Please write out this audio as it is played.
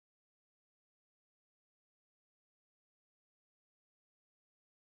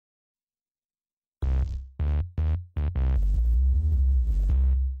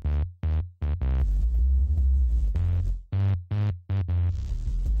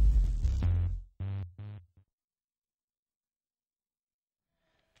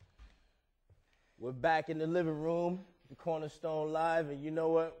We're back in the living room, the Cornerstone Live, and you know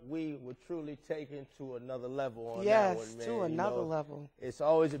what? We were truly taken to another level on that one, man. Yes, to another level. It's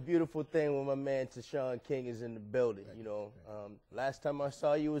always a beautiful thing when my man Tashawn King is in the building, you know. Last time I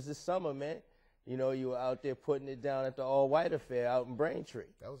saw you was this summer, man. You know, you were out there putting it down at the All-White Affair out in Braintree.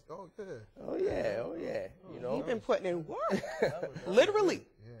 That was, oh, yeah. Oh, yeah, oh, yeah. You know, You've been putting in work, literally.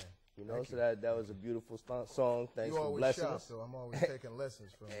 Yeah. You know, so that was a beautiful song. Thanks for blessing us. So I'm always taking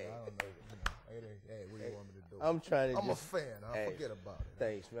lessons from you. I don't know, hey, what do you want me to do? I'm trying to I'm a fan. I'll forget about it.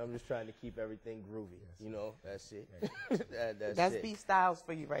 Thanks, man. I'm just trying to keep everything groovy. Yes, you know, that's it. That's B Styles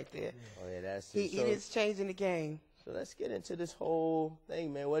for you right there. Oh, yeah, that's it. He is changing the game. So let's get into this whole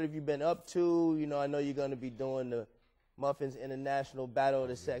thing, man. What have you been up to? You know, I know you're going to be doing the Muffins International Battle of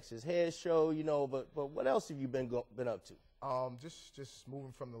the Sexes hair show, you know, but what else have you been up to? Just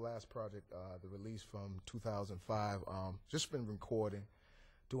moving from the last project, the release from 2005. Just been recording,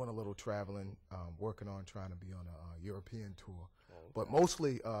 doing a little traveling, working on trying to be on a European tour. Okay. But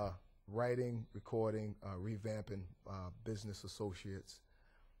mostly writing, recording, revamping business associates,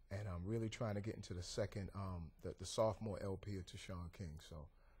 and I'm really trying to get into the second, the sophomore LP of Tashawn King. So,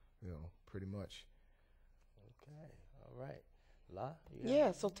 you know, pretty much. Okay, all right. La?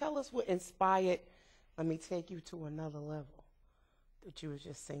 Yeah, so tell us what inspired Let Me Take You to Another Level that you was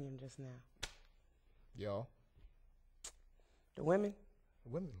just singing just now. Y'all. The women?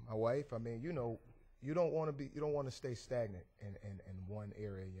 Women. My wife. I mean, you know, you don't want to stay stagnant in one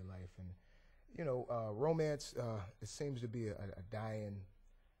area of your life. And, you know, romance, it seems to be a dying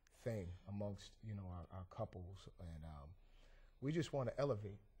thing amongst, you know, our couples. And we just want to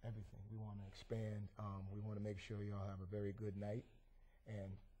elevate everything. We want to expand. We want to make sure y'all have a very good night.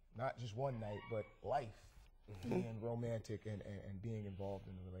 And not just one night, but life, being romantic and being involved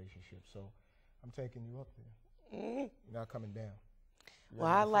in the relationship. So I'm taking you up there. You're not coming down. Well,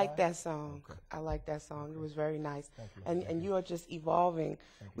 I like that song. Okay. I like that song. Okay. It was very nice. Thank you. And you are just evolving.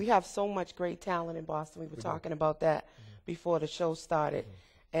 We have so much great talent in Boston. We were talking about that before the show started.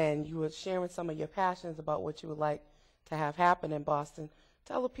 And you were sharing some of your passions about what you would like to have happen in Boston.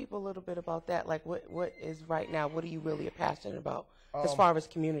 Tell the people a little bit about that. Like, what is right now, what are you really passionate about as far as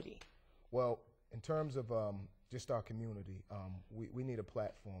community? Well, in terms of just our community, we need a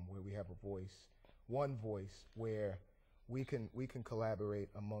platform where we have a voice, one voice where we can collaborate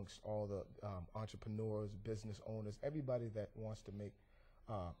amongst all the entrepreneurs, business owners, everybody that wants to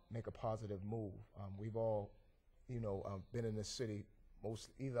make a positive move. We've all, you know, been in this city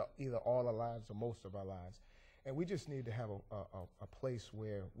either all our lives or most of our lives, and we just need to have a place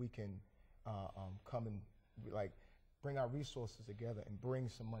where we can come and like bring our resources together and bring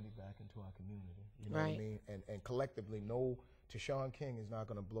some money back into our community. You know what I mean? And collectively know Tashawn King is not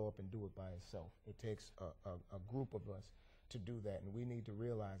going to blow up and do it by itself. It takes a group of us to do that, and we need to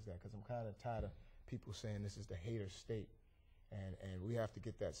realize that, because I'm kind of tired of people saying this is the hater state, and we have to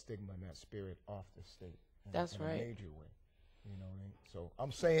get that stigma and that spirit off the state. That's in right. a major way. You know what I mean? So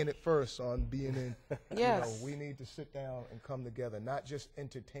I'm saying it first on being in, yes. You know, we need to sit down and come together, not just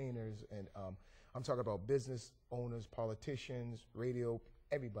entertainers, and I'm talking about business owners, politicians, radio,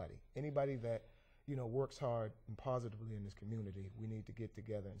 everybody. Anybody that, you know, works hard and positively in this community, we need to get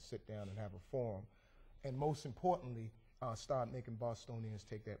together and sit down and have a forum. And most importantly, start making Bostonians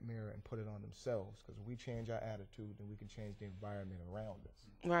take that mirror and put it on themselves, because if we change our attitude, then we can change the environment around us.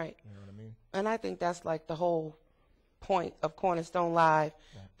 Right. You know what I mean? And I think that's like the whole point of Cornerstone Live,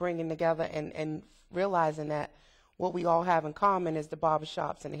 bringing together and realizing that what we all have in common is the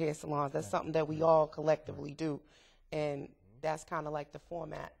barbershops and the hair salons. That's something that we all collectively do. And that's kind of like the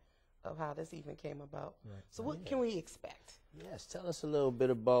format of how this even came about. Right. So what can we expect? Yes, tell us a little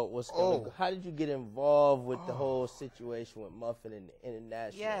bit about what's going on. How did you get involved with the whole situation with Muffin and the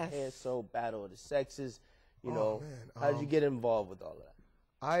International Hair Show Battle of the Sexes? You know, how did you get involved with all that?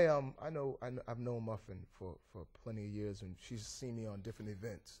 I've known Muffin for plenty of years, and she's seen me on different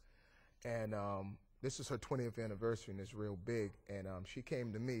events. And this is her 20th anniversary, and it's real big. And she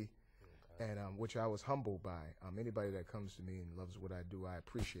came to me, and which I was humbled by. Anybody that comes to me and loves what I do, I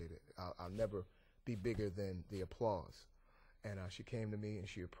appreciate it. I'll never be bigger than the applause. And she came to me and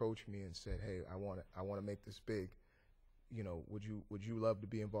she approached me and said, "Hey, I want to make this big. You know, would you love to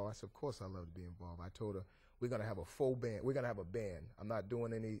be involved?" I said, "Of course I love to be involved." I told her, "We're gonna have a full band. We're gonna have a band. I'm not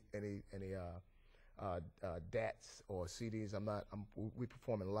doing any DATs or CDs. We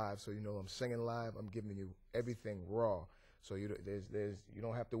performing live, so you know I'm singing live. I'm giving you everything raw. So you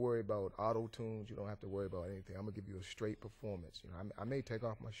don't have to worry about auto tunes. You don't have to worry about anything. I'm gonna give you a straight performance. You know, I may take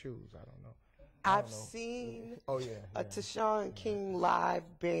off my shoes. I don't know." I've seen a Tashawn King live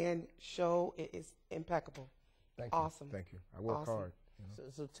band show. It is impeccable. Thank you. Awesome. Thank you. I work hard. You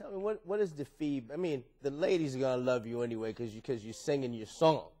know? So tell me, what is the feedback? I mean, the ladies are gonna love you anyway because you're singing your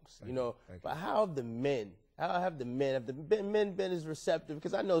songs, you know. But how have the men? Have the men been as receptive?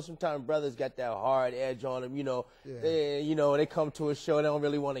 Because I know sometimes brothers got that hard edge on them, you know. Yeah. They come to a show, they don't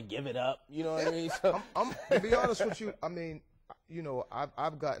really want to give it up, you know what I mean? So to be honest with you, I mean, you know,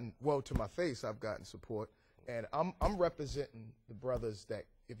 I've gotten, well, to my face, I've gotten support, and I'm representing the brothers that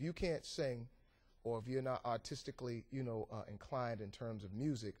if you can't sing, or if you're not artistically, you know, inclined in terms of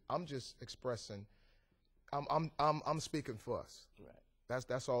music, I'm just expressing. I'm speaking for us. Right.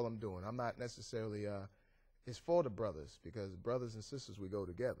 That's all I'm doing. I'm not necessarily. It's for the brothers, because brothers and sisters, we go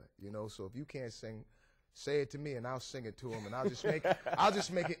together, you know. So if you can't sing, say it to me and I'll sing it to them, and I'll just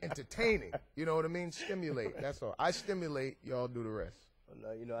make it entertaining. You know what I mean? Stimulate. That's all. I stimulate. Y'all do the rest. Well,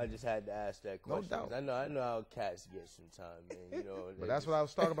 no, you know, I just had to ask that question. No doubt. I know how cats get sometimes, man. You know. But that's what I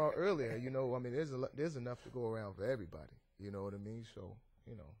was talking about earlier. You know, I mean, there's enough to go around for everybody. You know what I mean? So,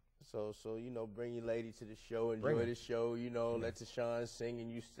 you know. So you know, bring your lady to the show, enjoy the show, you know, let Tashawn sing,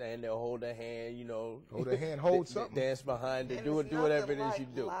 and you stand there, hold her hand, you know. Hold her hand, hold something. Dance behind her, do whatever it is you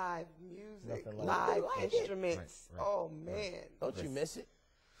do. Live music, live instruments. Right. Oh, man. Don't you miss it?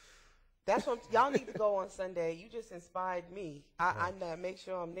 That's what y'all need to go on Sunday. You just inspired me. I make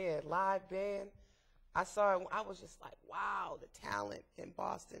sure I'm there. Live band. I saw it. I was just like, wow, the talent in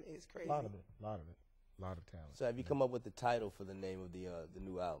Boston is crazy. A lot of talent. So have you come up with the title for the name of the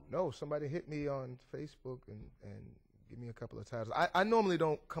new album? No, somebody hit me on Facebook and give me a couple of titles. I normally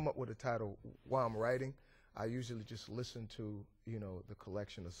don't come up with a title while I'm writing. I usually just listen to, you know, the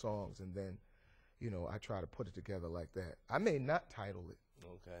collection of songs, and then, you know, I try to put it together like that. I may not title it.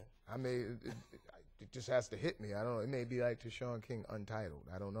 Okay. It just has to hit me. I don't know. It may be like Tashawn King Untitled.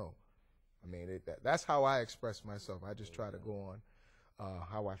 I don't know. I mean, that's how I express myself. I just try to go on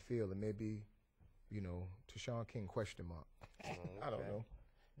how I feel, and maybe, you know, Tashawn King ? I don't know.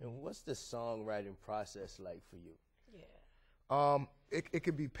 And what's the songwriting process like for you? Yeah. It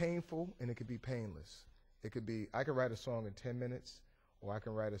could be painful and it could be painless. It could be, I could write a song in 10 minutes, or I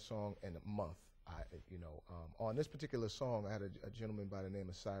can write a song in a month. On this particular song, I had a gentleman by the name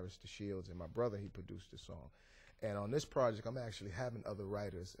of Cyrus DeShields, and my brother, he produced the song. And on this project, I'm actually having other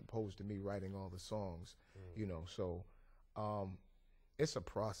writers opposed to me writing all the songs, you know. So it's a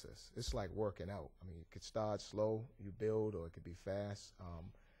process. It's like working out. I mean, it could start slow, you build, or it could be fast.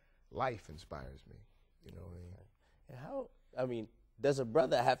 Life inspires me, you know what I mean? And does a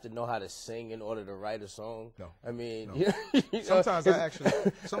brother have to know how to sing in order to write a song? No. I mean, no.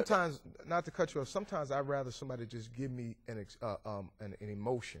 Sometimes, not to cut you off, sometimes I'd rather somebody just give me an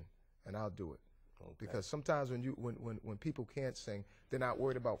emotion, and I'll do it. Okay. Because sometimes when people can't sing, they're not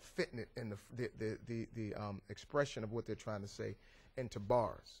worried about fitting it in the expression of what they're trying to say into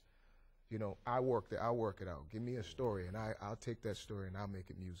bars. You know, I work it out. Give me a story, and I'll take that story and I'll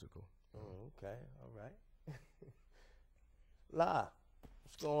make it musical. Oh, okay, all right. La,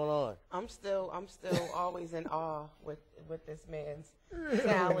 what's going on? I'm still always in awe with this man's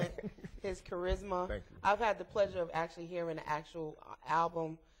talent, his charisma. Thank you. I've had the pleasure of actually hearing the actual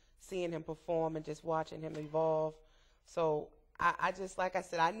album, seeing him perform, and just watching him evolve. So I just, like I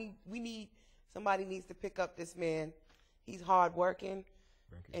said, somebody needs to pick up this man. He's hardworking,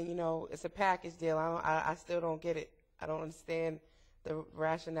 and you know, it's a package deal. I still don't get it. I don't understand the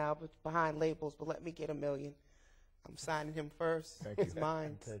rationale behind labels, but let me get $1 million. I'm signing him first. Thank It's you.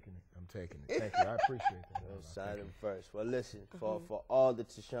 mine. I'm taking it. Thank you. I appreciate that. We'll sign him first. Well, listen, for all the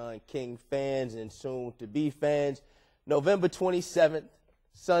Tashawn King fans and soon-to-be fans, November 27th,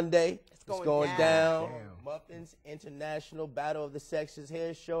 Sunday, it's going down. Muffins International Battle of the Sexes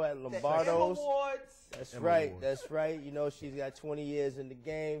hair show at Lombardo's. That's right. That's right. You know, she's got 20 years in the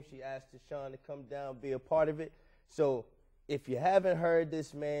game. She asked Tashawn to come down, be a part of it. So if you haven't heard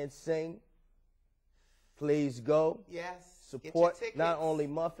this man sing, please go. Yes. Support not only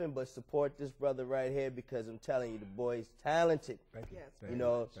Muffin, but support this brother right here, because I'm telling you, the boy's talented. Thank you. Yes. You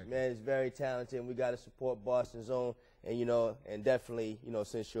know, man is very talented, and we got to support Boston's own. And, you know, and definitely, you know,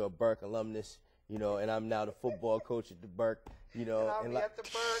 since you're a Burke alumnus, you know, and I'm now the football coach at the Burke, you know. And I'll be at the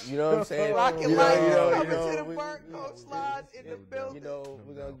Burke. You know what I'm saying? Rocket light coming to the Burke. Coach Slides in the building. You know,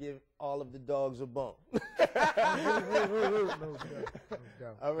 we're going to give all of the dogs a bump.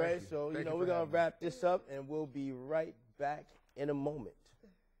 All right, so, you know, we're going to wrap this up, and we'll be right back in a moment.